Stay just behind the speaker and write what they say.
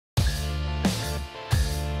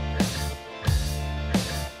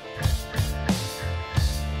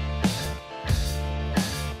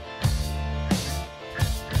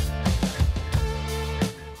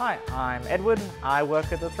Hi, I'm Edward. I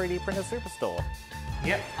work at the 3D printer Superstore.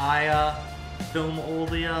 Yep, I film all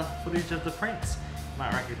the footage of the prints. You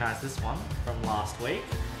might recognise this one from last week.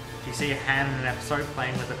 If you see a hand in an episode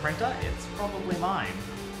playing with the printer, it's probably mine.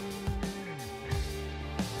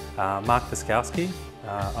 Mark Piskowski.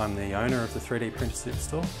 I'm the owner of the 3D printer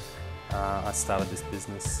Superstore. I started this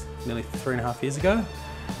business nearly 3.5 years ago.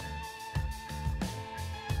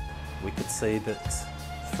 We could see that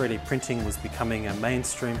 3D printing was becoming a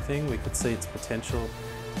mainstream thing. We could see its potential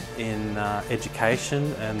in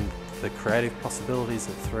education and the creative possibilities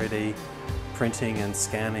that 3D printing and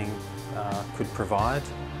scanning could provide.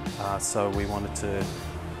 So we wanted to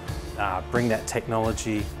bring that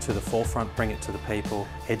technology to the forefront, bring it to the people,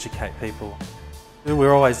 educate people.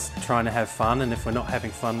 We're always trying to have fun, and if we're not having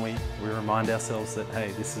fun, we remind ourselves that,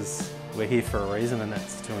 hey, we're here for a reason, and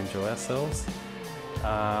that's to enjoy ourselves.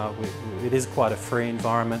 It is quite a free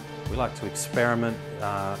environment. We like to experiment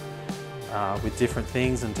with different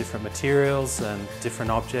things and different materials and different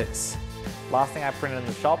objects. Last thing I printed in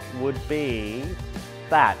the shop would be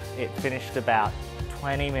that. It finished about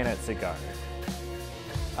 20 minutes ago.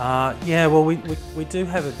 Yeah, well, we do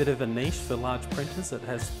have a bit of a niche for large printers. It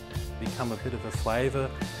has become a bit of a flavour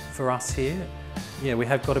for us here. Yeah, we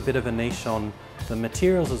have got a bit of a niche on the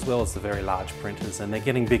materials as well as the very large printers, and they're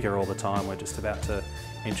getting bigger all the time. We're just about to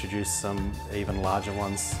introduce some even larger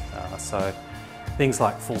ones. So things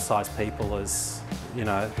like full-size people is, you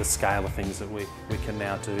know, the scale of things that we can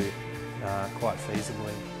now do quite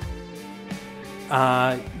feasibly.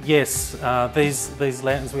 Yes, these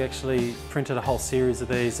lanterns, we actually printed a whole series of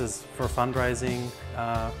these as for a fundraising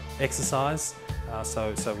exercise.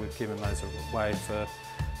 So we've given those away for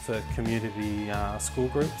community school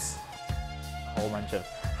groups. A whole bunch of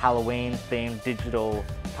Halloween-themed digital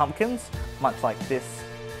pumpkins, much like this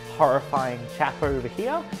horrifying chap over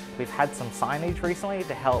here. We've had some signage recently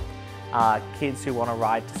to help kids who want to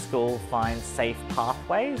ride to school find safe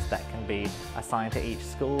pathways that can be assigned to each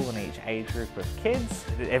school and each age group of kids.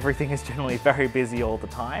 Everything is generally very busy all the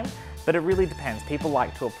time, but it really depends. People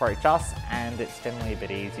like to approach us, and it's generally a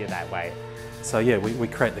bit easier that way. So yeah, we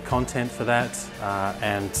create the content for that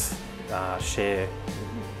and share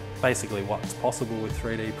basically what's possible with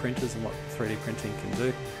 3D printers and what 3D printing can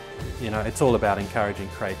do. You know, it's all about encouraging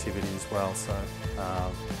creativity as well, so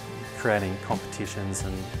creating competitions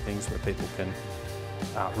and things where people can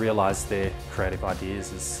realise their creative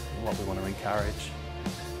ideas is what we want to encourage.